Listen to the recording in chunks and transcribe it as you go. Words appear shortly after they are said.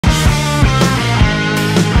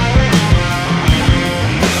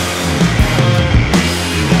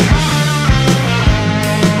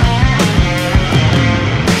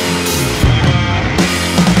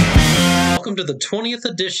20th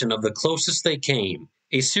edition of The Closest They Came,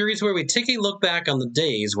 a series where we take a look back on the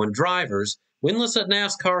days when drivers, winless at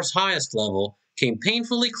NASCAR's highest level, came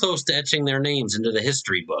painfully close to etching their names into the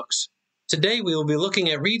history books. Today we will be looking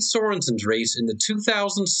at Reed Sorensen's race in the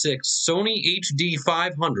 2006 Sony HD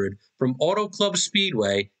 500 from Auto Club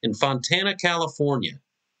Speedway in Fontana, California.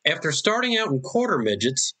 After starting out in quarter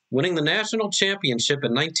midgets, winning the national championship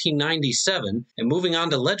in 1997, and moving on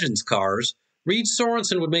to Legends cars, Reed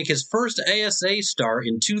Sorensen would make his first ASA start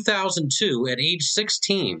in 2002 at age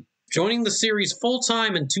 16, joining the series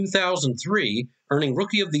full-time in 2003, earning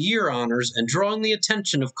Rookie of the Year honors and drawing the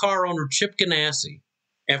attention of car owner Chip Ganassi.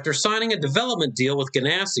 After signing a development deal with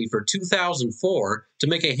Ganassi for 2004 to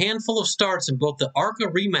make a handful of starts in both the ARCA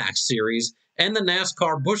Remax Series and the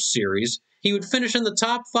NASCAR Busch Series, he would finish in the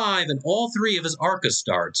top 5 in all 3 of his ARCA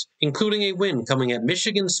starts, including a win coming at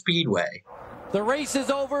Michigan Speedway. The race is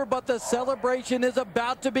over, but the celebration is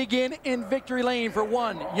about to begin in victory lane for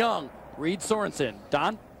one young Reed Sorensen.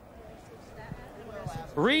 Don?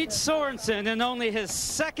 Reed Sorensen, in only his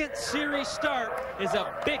second series start, is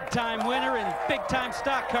a big-time winner in big-time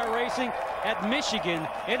stock car racing at Michigan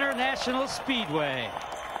International Speedway.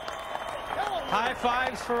 High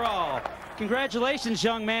fives for all. Congratulations,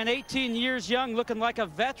 young man. 18 years young, looking like a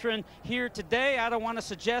veteran here today. I don't want to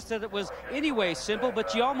suggest that it was anyway simple,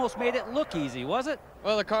 but you almost made it look easy, was it?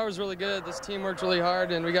 Well, the car was really good. This team worked really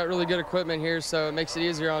hard, and we got really good equipment here, so it makes it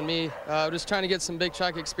easier on me. Just trying to get some big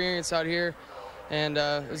track experience out here, and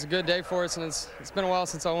it was a good day for us, and it's been a while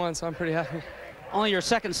since I won, so I'm pretty happy. Only your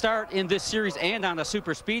second start in this series and on a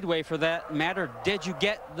super speedway for that matter. Did you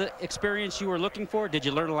get the experience you were looking for? Did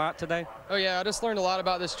you learn a lot today? Oh yeah, I just learned a lot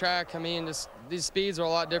about this track. I mean, these speeds are a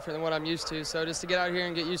lot different than what I'm used to, so just to get out here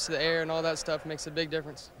and get used to the air and all that stuff makes a big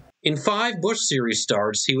difference. In 5 Busch Series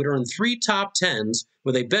starts, he would earn 3 top 10s,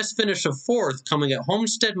 with a best finish of 4th coming at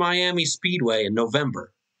Homestead Miami Speedway in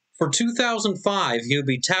November. For 2005, he would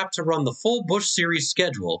be tapped to run the full Busch Series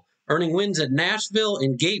schedule, earning wins at Nashville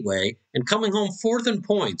and Gateway, and coming home 4th in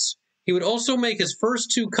points. He would also make his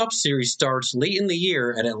first 2 Cup Series starts late in the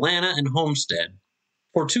year at Atlanta and Homestead.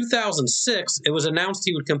 For 2006, it was announced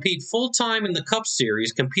he would compete full-time in the Cup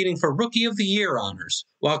Series, competing for Rookie of the Year honors,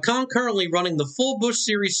 while concurrently running the full Busch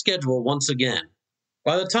Series schedule once again.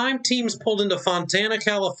 By the time teams pulled into Fontana,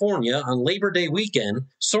 California on Labor Day weekend,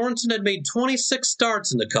 Sorensen had made 26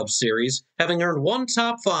 starts in the Cup Series, having earned 1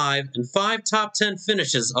 top 5 and 5 top 10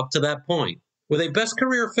 finishes up to that point, with a best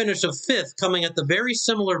career finish of 5th coming at the very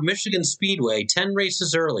similar Michigan Speedway 10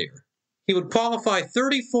 races earlier. He would qualify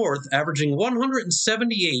 34th, averaging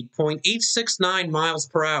 178.869 miles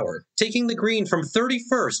per hour, taking the green from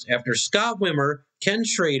 31st after Scott Wimmer, Ken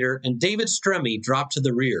Schrader, and David Stremme dropped to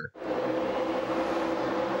the rear.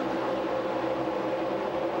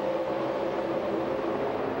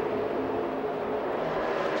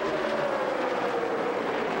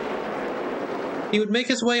 He would make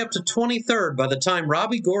his way up to 23rd by the time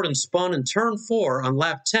Robbie Gordon spun in turn 4 on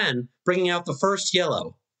lap 10, bringing out the first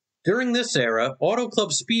yellow. During this era, Auto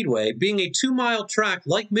Club Speedway, being a 2-mile track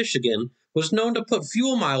like Michigan, was known to put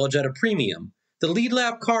fuel mileage at a premium. The lead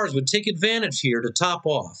lap cars would take advantage here to top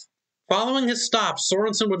off. Following his stop,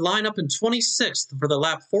 Sorensen would line up in 26th for the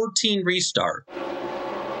lap 14 restart.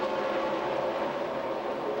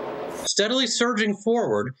 Steadily surging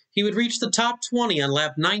forward, he would reach the top 20 on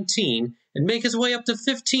lap 19 and make his way up to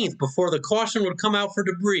 15th before the caution would come out for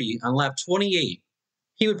debris on lap 28.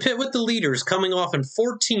 He would pit with the leaders, coming off in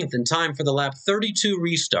 14th in time for the lap 32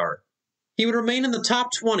 restart. He would remain in the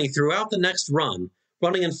top 20 throughout the next run,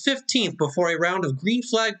 running in 15th before a round of green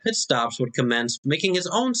flag pit stops would commence, making his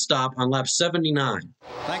own stop on lap 79.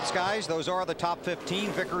 Thanks, guys. Those are the top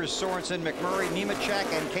 15. Vickers, Sorensen, McMurray, Nemechek,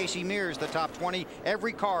 and Casey Mears, the top 20.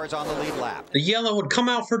 Every car is on the lead lap. The yellow would come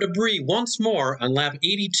out for debris once more on lap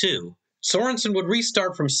 82. Sorensen would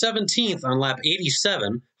restart from 17th on lap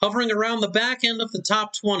 87, hovering around the back end of the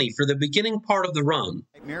top 20 for the beginning part of the run.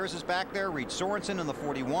 Mears is back there. Reed Sorensen in the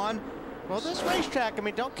 41. Well, this racetrack, I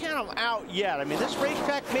mean, don't count them out yet. I mean, this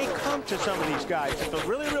racetrack may come to some of these guys. If they're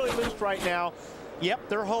really, really loose right now, yep,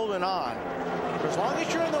 they're holding on. But as long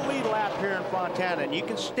as you're in the lead lap here in Fontana and you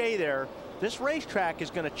can stay there, this racetrack is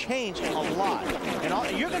going to change a lot.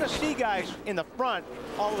 And you're going to see guys in the front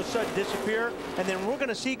all of a sudden disappear, and then we're going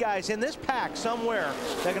to see guys in this pack somewhere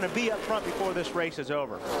that are going to be up front before this race is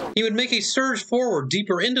over. He would make a surge forward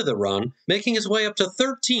deeper into the run, making his way up to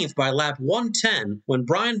 13th by lap 110 when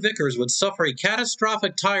Brian Vickers would suffer a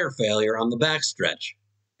catastrophic tire failure on the backstretch.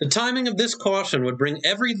 The timing of this caution would bring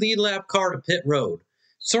every lead lap car to pit road.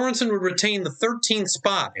 Sorensen would retain the 13th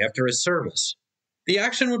spot after his service. The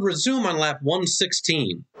action would resume on lap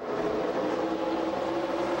 116.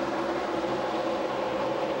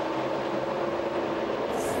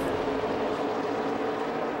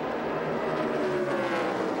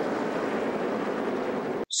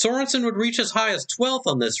 Sorensen would reach as high as 12th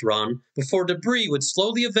on this run before debris would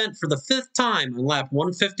slow the event for the 5th time on lap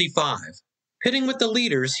 155. Pitting with the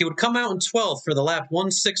leaders, he would come out in 12th for the lap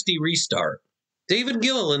 160 restart. David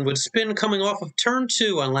Gilliland would spin coming off of turn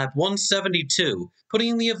 2 on lap 172,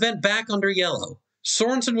 putting the event back under yellow.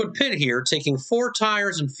 Sorensen would pit here, taking 4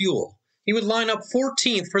 tires and fuel. He would line up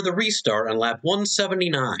 14th for the restart on lap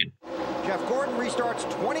 179. Jeff Gordon restarts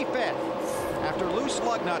 25th after loose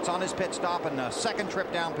lug nuts on his pit stop and a second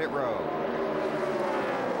trip down pit road.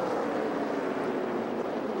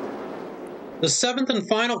 The 7th and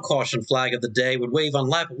final caution flag of the day would wave on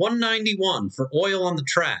lap 191 for oil on the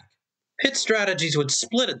track. Pit strategies would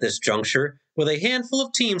split at this juncture, with a handful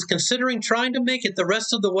of teams considering trying to make it the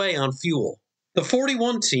rest of the way on fuel. The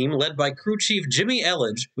 41 team, led by crew chief Jimmy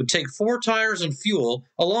Elledge, would take 4 tires and fuel,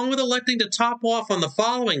 along with electing to top off on the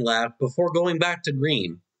following lap before going back to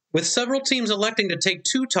green. With several teams electing to take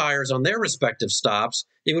 2 tires on their respective stops,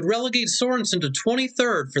 it would relegate Sorensen to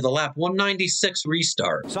 23rd for the lap 196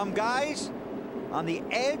 restart. Some guys on the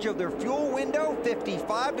edge of their fuel window,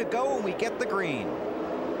 55 to go when we get the green.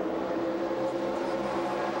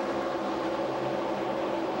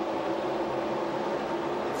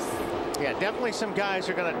 Yeah, definitely some guys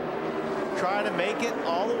are going to try to make it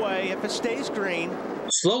all the way if it stays green.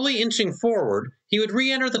 Slowly inching forward, he would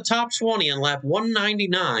re-enter the top 20 on lap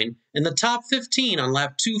 199 and the top 15 on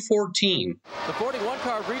lap 214. The 41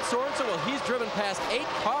 car of Reed Sorensen, well, he's driven past 8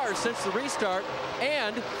 cars since the restart,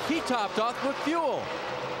 and he topped off with fuel.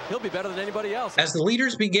 He'll be better than anybody else. As the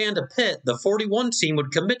leaders began to pit, the 41 team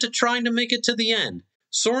would commit to trying to make it to the end.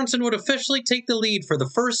 Sorensen would officially take the lead for the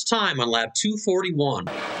first time on lap 241.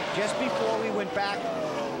 Just before we went back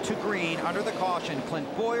to green under the caution,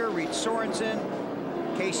 Clint Boyer, Reed Sorensen,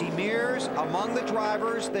 Casey Mears among the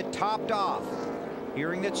drivers that topped off.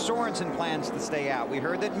 Hearing that Sorensen plans to stay out. We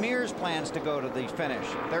heard that Mears plans to go to the finish.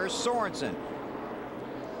 There's Sorensen.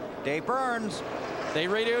 Dave Burns. They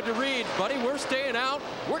radioed to Reed, buddy, we're staying out.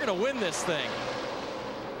 We're going to win this thing.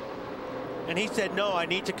 And he said, no, I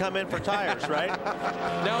need to come in for tires, right?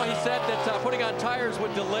 No, he said that putting on tires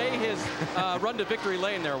would delay his run to victory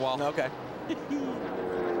lane there, Walt. Okay.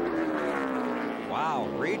 Wow,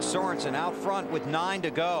 Reed Sorensen out front with 9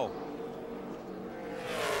 to go.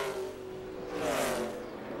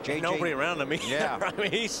 Nobody around him. Yeah. I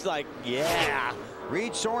mean, he's like, yeah.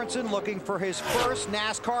 Reed Sorensen looking for his first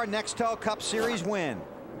NASCAR Nextel Cup Series win.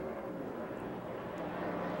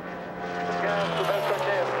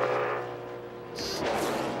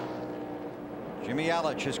 Jimmy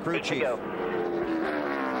Elledge, his crew chief.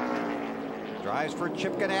 Drives for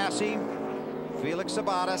Chip Ganassi, Felix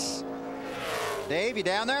Sabates. Dave, you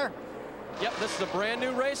down there? Yep, this is a brand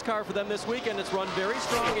new race car for them this weekend. It's run very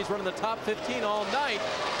strong. He's running the top 15 all night,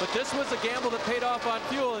 but this was a gamble that paid off on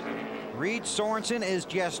fuel. Reed Sorensen is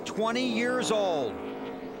just 20 years old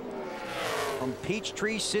from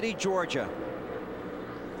Peachtree City, Georgia.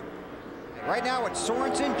 Right now it's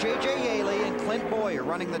Sorensen, J.J. Yaley, and Clint Boyer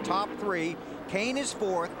running the top 3. Kane is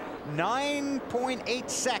 4th, 9.8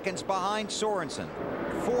 seconds behind Sorensen.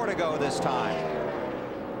 4 to go this time.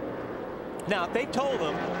 Now, if they told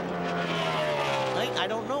him, I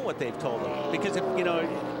don't know what they've told him, because if you know,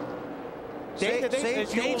 Save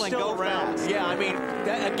fuel and go around. fast. Yeah, I mean,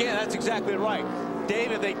 again, that's exactly right.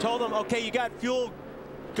 Dave, if they told him, okay, you got fuel,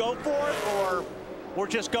 go for it, or we're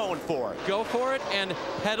just going for it. Go for it and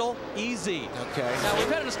pedal easy. Okay. Now, we've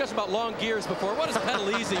had a discussion about long gears before. What does pedal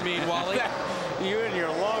easy mean, Wally? You and your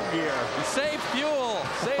long gear. Save fuel.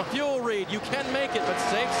 Save fuel, Reed. You can make it, but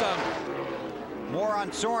save some. More on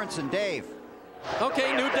Sorensen, Dave.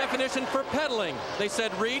 Okay, new definition for pedaling. They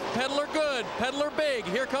said, Reed, pedaler good, pedaler big.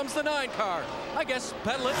 Here comes the 9 car. I guess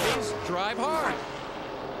pedal it means drive hard.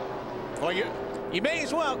 Well, you may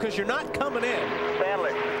as well, because you're not coming in. Sadler,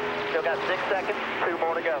 still got 6 seconds, 2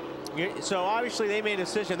 more to go. So obviously they made a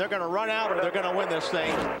decision. They're going to run out or they're going to win this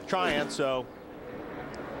thing trying. So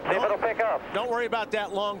See if it'll pick up. Don't worry about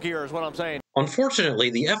that long gear is what I'm saying. Unfortunately,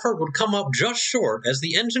 the effort would come up just short as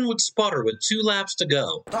the engine would sputter with 2 laps to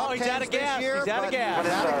go. Oh, he's out of gas. He's out of gas.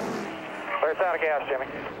 It's out of gas, Jimmy.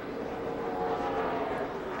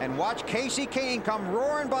 And watch Casey Kane come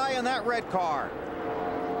roaring by in that red car.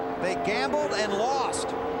 They gambled and lost.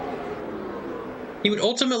 He would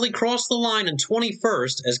ultimately cross the line in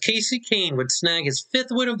 21st as Casey Kane would snag his 5th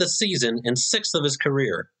win of the season and 6th of his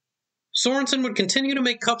career. Sorensen would continue to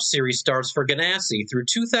make Cup Series starts for Ganassi through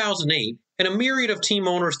 2008 and a myriad of team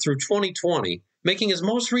owners through 2020, making his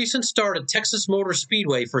most recent start at Texas Motor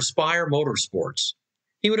Speedway for Spire Motorsports.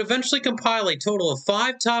 He would eventually compile a total of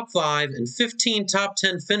 5 top 5 and 15 top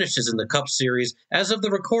 10 finishes in the Cup Series as of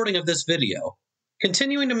the recording of this video.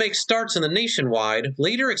 Continuing to make starts in the Nationwide,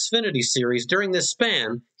 later Xfinity Series during this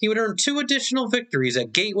span, he would earn 2 additional victories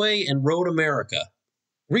at Gateway and Road America.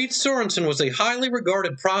 Reed Sorenson was a highly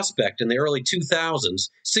regarded prospect in the early 2000s,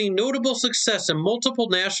 seeing notable success in multiple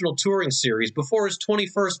national touring series before his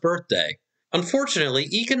 21st birthday. Unfortunately,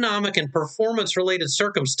 economic and performance-related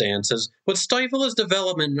circumstances would stifle his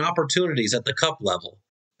development and opportunities at the Cup level.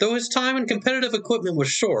 Though his time in competitive equipment was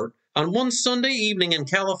short, on one Sunday evening in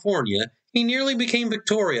California, he nearly became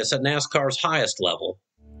victorious at NASCAR's highest level.